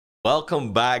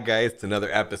Welcome back, guys, to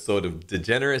another episode of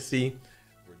Degeneracy.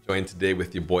 We're joined today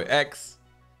with your boy X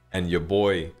and your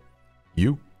boy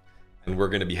You. and we're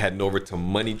going to be heading over to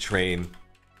Money Train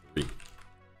 3.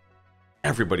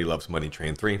 Everybody loves Money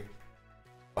Train 3.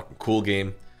 Fucking cool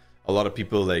game. A lot of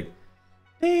people like,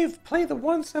 Dave, play the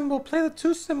one symbol, play the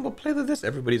two symbol, play the this.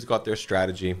 Everybody's got their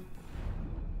strategy.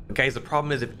 But guys, the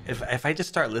problem is if I just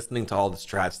start listening to all the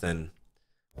strats, then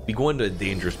we go into a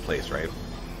dangerous place, right?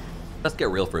 Let's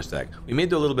get real for a sec. We may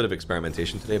do a little bit of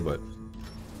experimentation today, but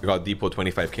we got Depot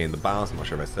 25k in the balance. I'm not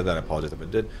sure if I said that. I apologize if I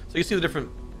did. So you see the different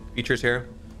features here.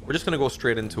 We're just gonna go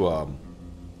straight into a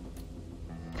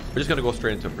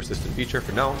persistent feature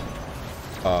for now.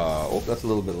 Oh, that's a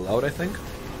little bit loud, I think.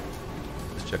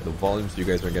 Let's check the volume so you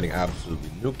guys aren't getting absolutely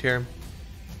nuked here.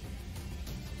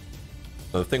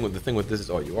 Now, the thing with this is,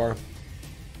 oh, you are.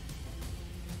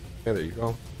 Okay, there you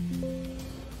go.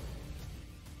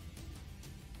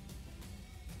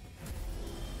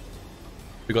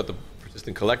 We got the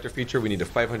persistent collector feature. We need a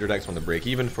 500x on the break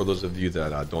even. For those of you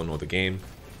that don't know the game,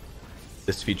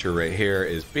 this feature right here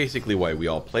is basically why we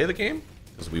all play the game,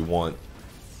 because we want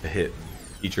to hit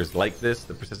features like this.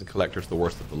 The persistent collector is the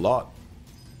worst of the lot.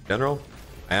 In general,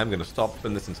 I am going to stop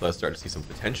spinning this until I start to see some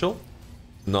potential,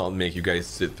 not make you guys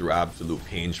sit through absolute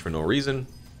pains for no reason.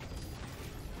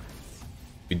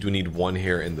 We do need one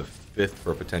here in the 5th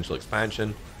for a potential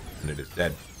expansion, and it is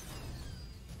dead.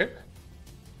 Okay.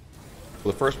 So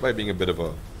the first by being a bit of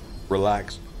a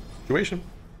relaxed situation.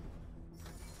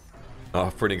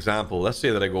 For an example, let's say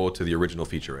that I go to the original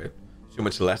feature, right? See how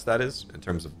much less that is in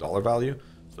terms of dollar value.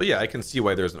 So yeah, I can see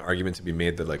why there's an argument to be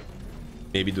made that like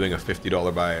maybe doing a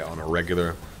 $50 buy on a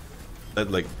regular, that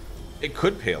like it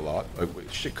could pay a lot.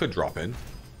 Like shit could drop in.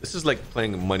 This is like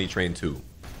playing Money Train 2.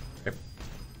 Okay.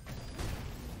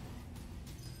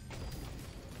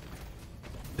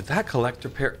 Did that collector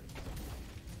pair?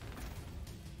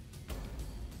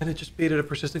 And it just baited a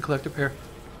persistent collector pair.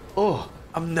 Oh,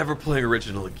 I'm never playing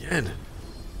original again.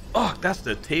 Oh, that's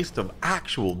the taste of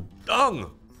actual dung.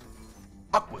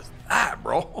 Fuck was that,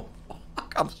 bro?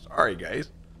 Fuck, I'm sorry, guys.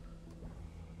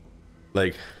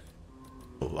 Like,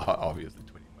 a lot, obviously,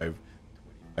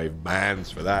 25 bans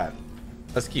for that.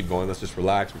 Let's keep going. Let's just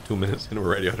relax. We're 2 minutes in.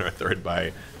 We're ready on our third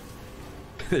buy.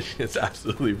 This shit's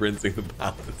absolutely rinsing the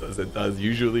balance as it does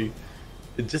usually.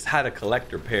 It just had a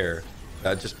collector pair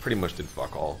that just pretty much did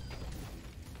fuck all.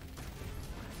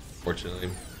 Fortunately.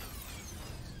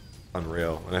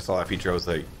 Unreal. When I saw that feature, I was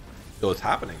like, yo, it's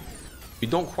happening. We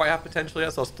don't quite have potential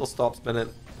yet, so I'll still stop spinning.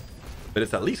 But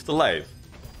it's at least alive.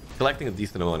 Collecting a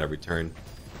decent amount every turn.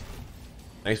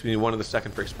 Nice, we need one in the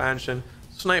 2nd for expansion.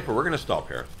 Sniper, we're gonna stop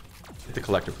here. Hit the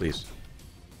collector, please.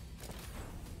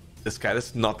 This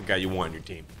is not the guy you want on your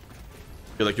team.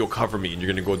 You're like, you'll cover me, and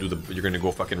you're gonna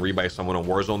go fucking rebuy someone on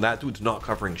Warzone. That dude's not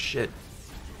covering shit.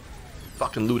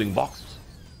 Fucking looting boxes.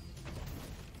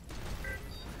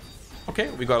 Okay,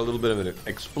 we got a little bit of an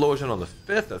explosion on the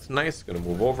 5th. That's nice. Gonna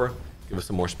move over. Give us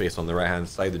some more space on the right hand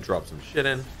side to drop some shit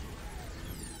in.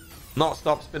 Not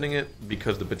stop spinning it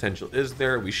because the potential is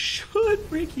there. We should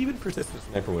break even. Persistent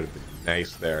sniper would have been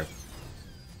nice there.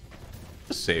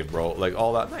 Just save, bro. Like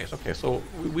all that. Nice. Okay, so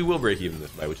we will break even this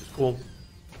buy, which is cool.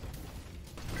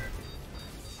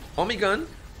 Homie gun.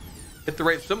 Hit the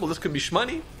right symbol. This could be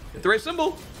shmoney. Hit the right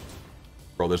symbol.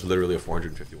 Bro, there's literally a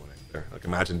 451 there. Like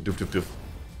imagine doof doof doof.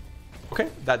 Okay,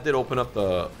 that did open up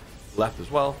the left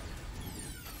as well.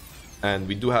 And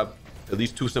we do have at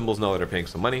least 2 symbols now that are paying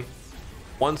some money.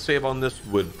 One save on this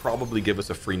would probably give us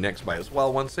a free next buy as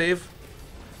well. One save.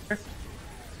 Okay.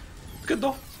 It's good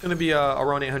though. It's going to be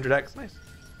around 800x. Nice.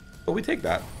 But we take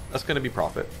that. That's going to be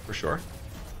profit for sure.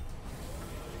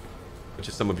 Which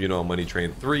is, some of you know, on Money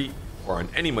Train 3 or on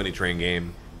any Money Train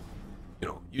game, you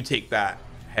know, you take that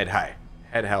head high.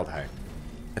 Head held high.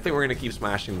 I think we're going to keep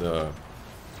smashing the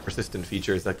persistent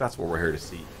features. Like that's what we're here to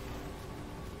see.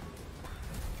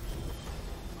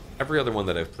 Every other one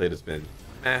that I've played has been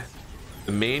meh.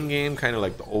 The main game, kind of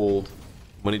like the old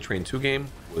Money Train 2 game,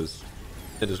 was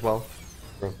it as well.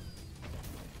 Bro.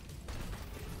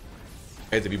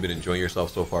 Guys, if you've been enjoying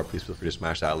yourself so far, please feel free to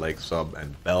smash that like, sub,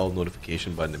 and bell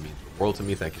notification button. It means the world to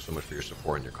me. Thank you so much for your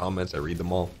support and your comments. I read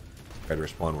them all. Try to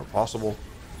respond where possible.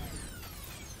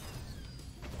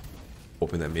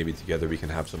 Hoping that maybe together we can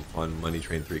have some fun Money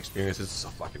Train 3 experiences. This is a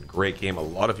fucking great game. A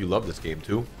lot of you love this game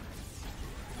too.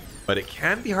 But it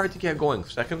can be hard to get going.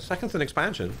 Second's an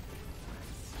expansion.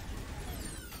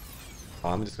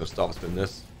 I'm just gonna stop spin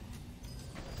this.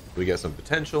 We get some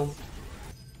potential.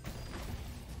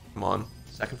 Come on.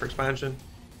 2nd for expansion.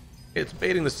 It's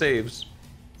baiting the saves.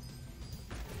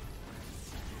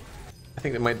 I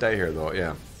think it might die here though,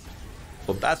 yeah.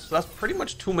 So that's pretty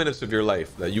much 2 minutes of your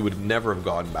life that you would never have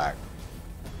gotten back.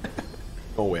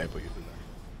 No way I put you through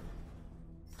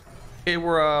that. Okay,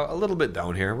 we're a little bit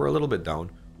down here. We're a little bit down.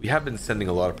 We have been sending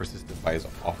a lot of persistent buys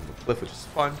off of the cliff, which is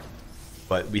fun.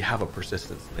 But we have a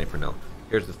persistent sniper now.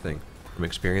 Here's the thing. From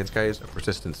experience, guys, a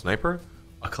persistent sniper,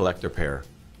 a collector pair.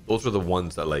 Those are the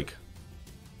ones that, like,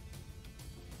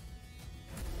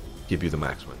 give you the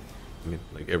max win. I mean,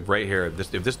 like, if right here,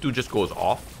 if this dude just goes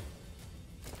off,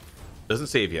 doesn't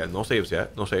save yet. No saves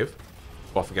yet. No save.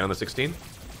 Go off again on the 16.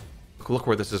 Look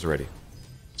where this is already.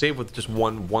 Save with just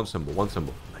one symbol. One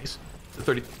symbol. Nice. The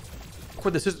 30. Look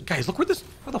where this is. Guys, look where the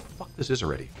fuck this is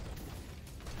already.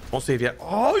 Won't save yet.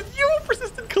 Oh, yo,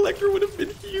 persistent collector would have been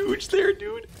huge there,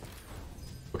 dude.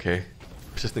 Okay.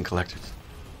 Persistent collectors.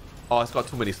 Oh, it's got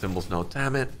too many symbols now.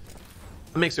 Damn it.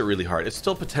 It makes it really hard. It's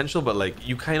still potential, but like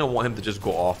you kind of want him to just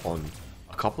go off on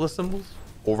a couple of symbols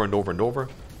over and over and over.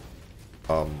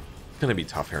 It's gonna be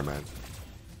tough here, man.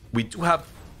 We do have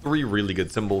 3 really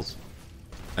good symbols,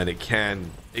 and it can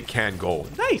go.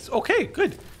 Nice. Okay,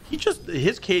 good.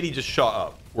 His KD just shot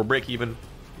up. We're break even.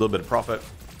 A little bit of profit.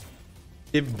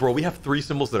 Bro, we have 3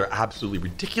 symbols that are absolutely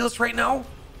ridiculous right now,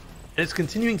 and it's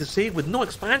continuing to save with no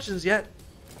expansions yet.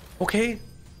 Okay,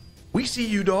 we see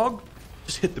you, dog.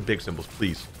 Just hit the big symbols,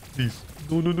 please. Please.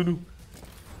 No. You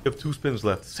have 2 spins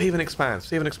left. Save and expand.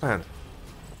 Save and expand.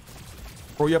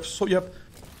 Bro, you have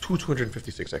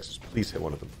 256 X's. Please hit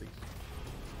one of them, please.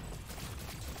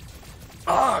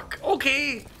 Fuck.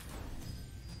 Okay.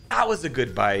 That was a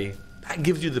good buy. That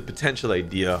gives you the potential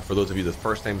idea for those of you the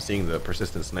first time seeing the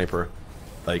persistent sniper.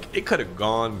 Like, it could have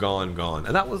gone.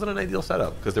 And that wasn't an ideal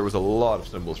setup because there was a lot of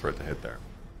symbols for it to hit there.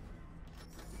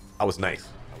 That was nice.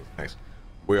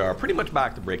 We are pretty much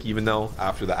back to break even though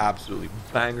after the absolutely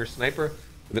banger sniper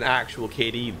with an actual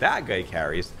KD that guy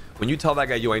carries. When you tell that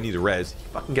guy, yo, I need a res, he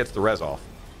fucking gets the res off.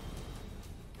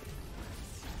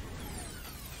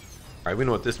 Alright, we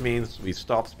know what this means. We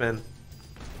stop spin.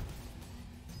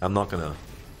 I'm not gonna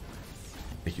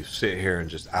make you sit here and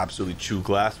just absolutely chew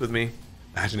glass with me.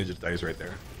 Imagine it just dies right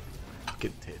there.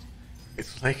 Fucking tit.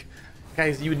 It's like,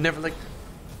 guys, you would never like.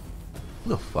 Who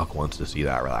the fuck wants to see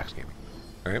that relaxed gaming?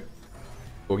 Alright.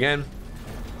 Go again.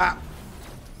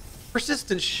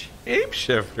 Persistent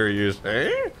shapeshifter, you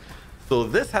say? So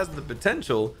this has the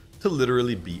potential to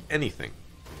literally be anything.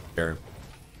 Here.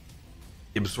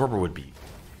 The absorber would be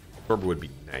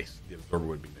nice. The absorber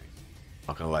would be nice.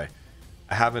 Not gonna lie.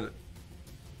 I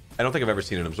don't think I've ever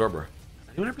seen an absorber.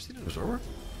 Has anyone ever seen an absorber?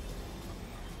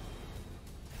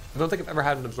 I don't think I've ever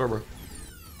had an absorber.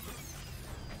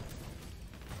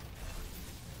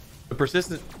 The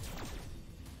persistent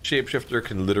shapeshifter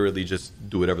can literally just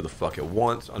do whatever the fuck it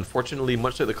wants. Unfortunately,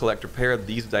 much like the collector pair,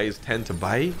 these dice tend to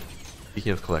buy.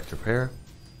 Speaking of collector pair,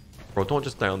 bro, don't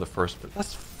just die on the first spin.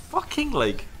 That's fucking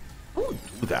like, don't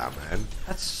do that, man.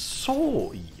 That's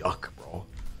so yuck, bro.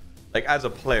 Like, as a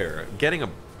player, getting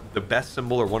the best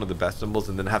symbol or one of the best symbols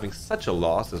and then having such a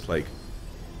loss is like,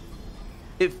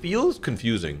 it feels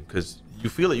confusing because you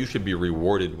feel that you should be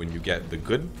rewarded when you get the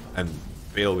good and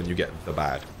fail when you get the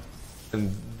bad.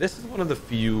 And this is one of the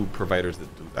few providers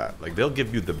that do that. Like, they'll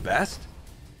give you the best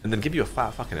and then give you a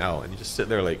fat fucking L, and you just sit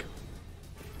there like,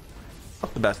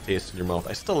 not the best taste in your mouth.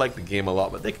 I still like the game a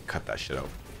lot, but they can cut that shit out.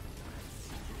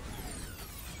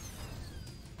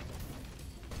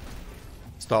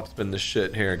 Stop spin this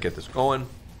shit here, get this going.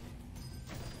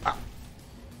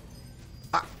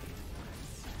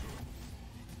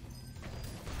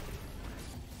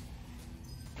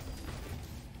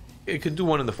 It could do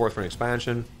one in the 4th for an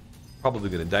expansion. Probably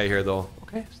gonna die here though.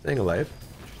 Okay, staying alive.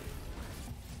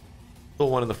 Still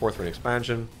one in the 4th for an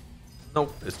expansion.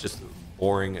 Nope, it's just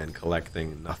boring and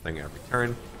collecting nothing every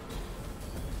turn.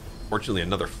 Fortunately,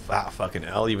 another fat fucking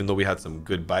L. Even though we had some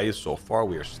good buys so far,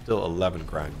 we are still 11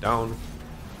 grand down,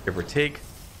 give or take.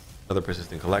 Another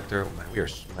persistent collector. Oh, man, we are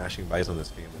smashing buys on this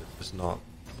game, and it's just not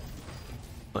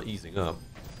easing up.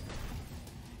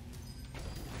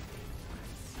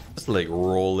 Just like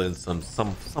roll in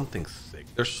something sick.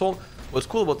 What's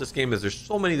cool about this game is there's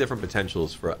so many different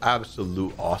potentials for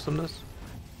absolute awesomeness,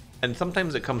 and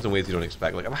sometimes it comes in ways you don't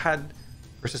expect. Like, I've had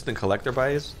persistent collector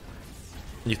buys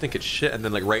and you think it's shit, and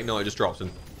then like right now it just drops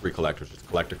in 3 collectors, just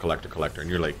collector, and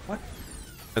you're like, what?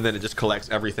 And then it just collects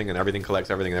everything, and everything collects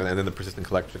everything, and then the persistent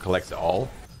collector collects it all,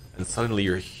 and suddenly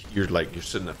you're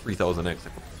sitting at 3000x. Like,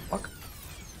 what the fuck?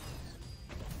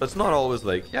 But it's not always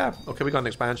like, yeah, okay, we got an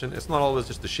expansion. It's not always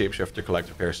just the shapeshifter,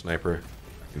 collector pair, sniper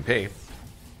can pay,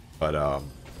 but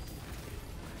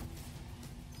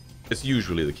it's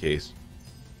usually the case,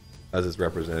 as is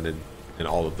represented in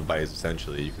all of the buys.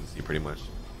 Essentially, you can see pretty much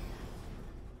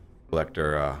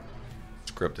collector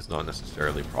script is not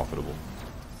necessarily profitable.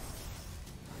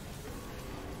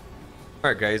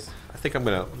 Alright guys, I think I'm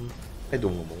gonna I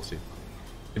don't know, we'll see.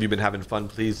 If you've been having fun,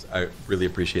 please, I really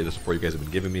appreciate the support you guys have been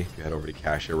giving me. If you head over to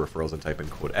Cash Share Referrals and type in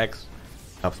code X,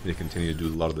 it helps me to continue to do a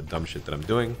lot of the dumb shit that I'm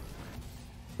doing.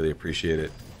 Really appreciate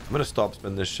it. I'm gonna stop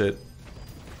spending this shit,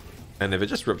 and if it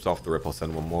just rips off the rip, I'll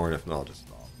send one more, and if not, I'll just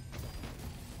stop.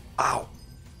 Ow.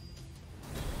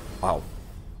 Wow.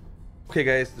 Okay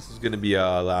guys, this is gonna be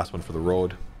last one for the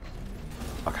road.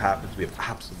 What happens? We have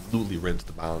absolutely rinsed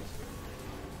the balance.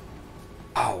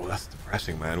 Oh, that's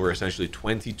depressing, man. We're essentially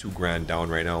 22 grand down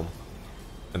right now,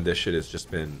 and this shit has just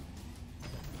been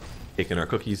taking our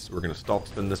cookies. We're gonna stop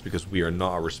spending this because we are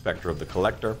not a respecter of the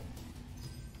collector.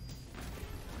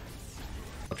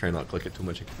 I'll try not to click it too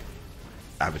much.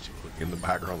 Savage clicking in the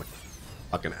background like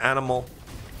a fucking animal.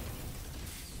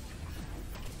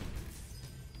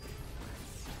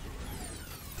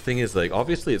 Thing is, like,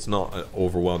 obviously it's not an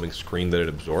overwhelming screen that it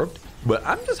absorbed, but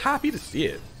I'm just happy to see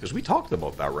it because we talked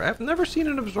about that, right? I've never seen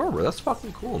an absorber. That's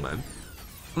fucking cool, man.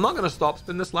 I'm not gonna stop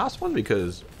spin this last one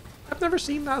because I've never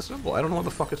seen that symbol. I don't know what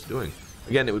the fuck it's doing.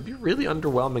 Again, it would be really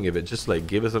underwhelming if it just like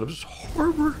gave us an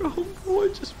absorber. Oh no,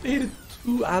 it just made it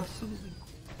two absolutely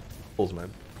cool,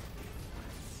 man.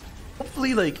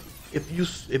 Hopefully, like, if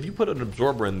you put an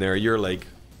absorber in there, you're like,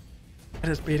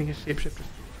 and it's baiting a shapeshifter.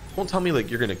 Don't tell me like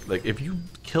you're gonna, like, if you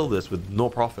kill this with no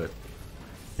profit.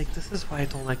 Like, this is why I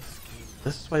don't like this game.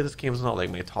 This is why this game is not like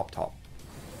my top.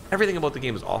 Everything about the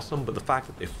game is awesome, but the fact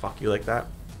that they fuck you like that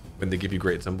when they give you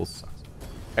great symbols sucks.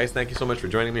 Guys, thank you so much for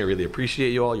joining me. I really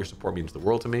appreciate you all. Your support means the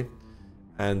world to me,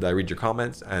 and I read your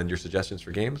comments and your suggestions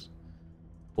for games.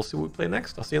 We'll see what we play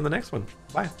next. I'll see you in the next one.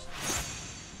 Bye.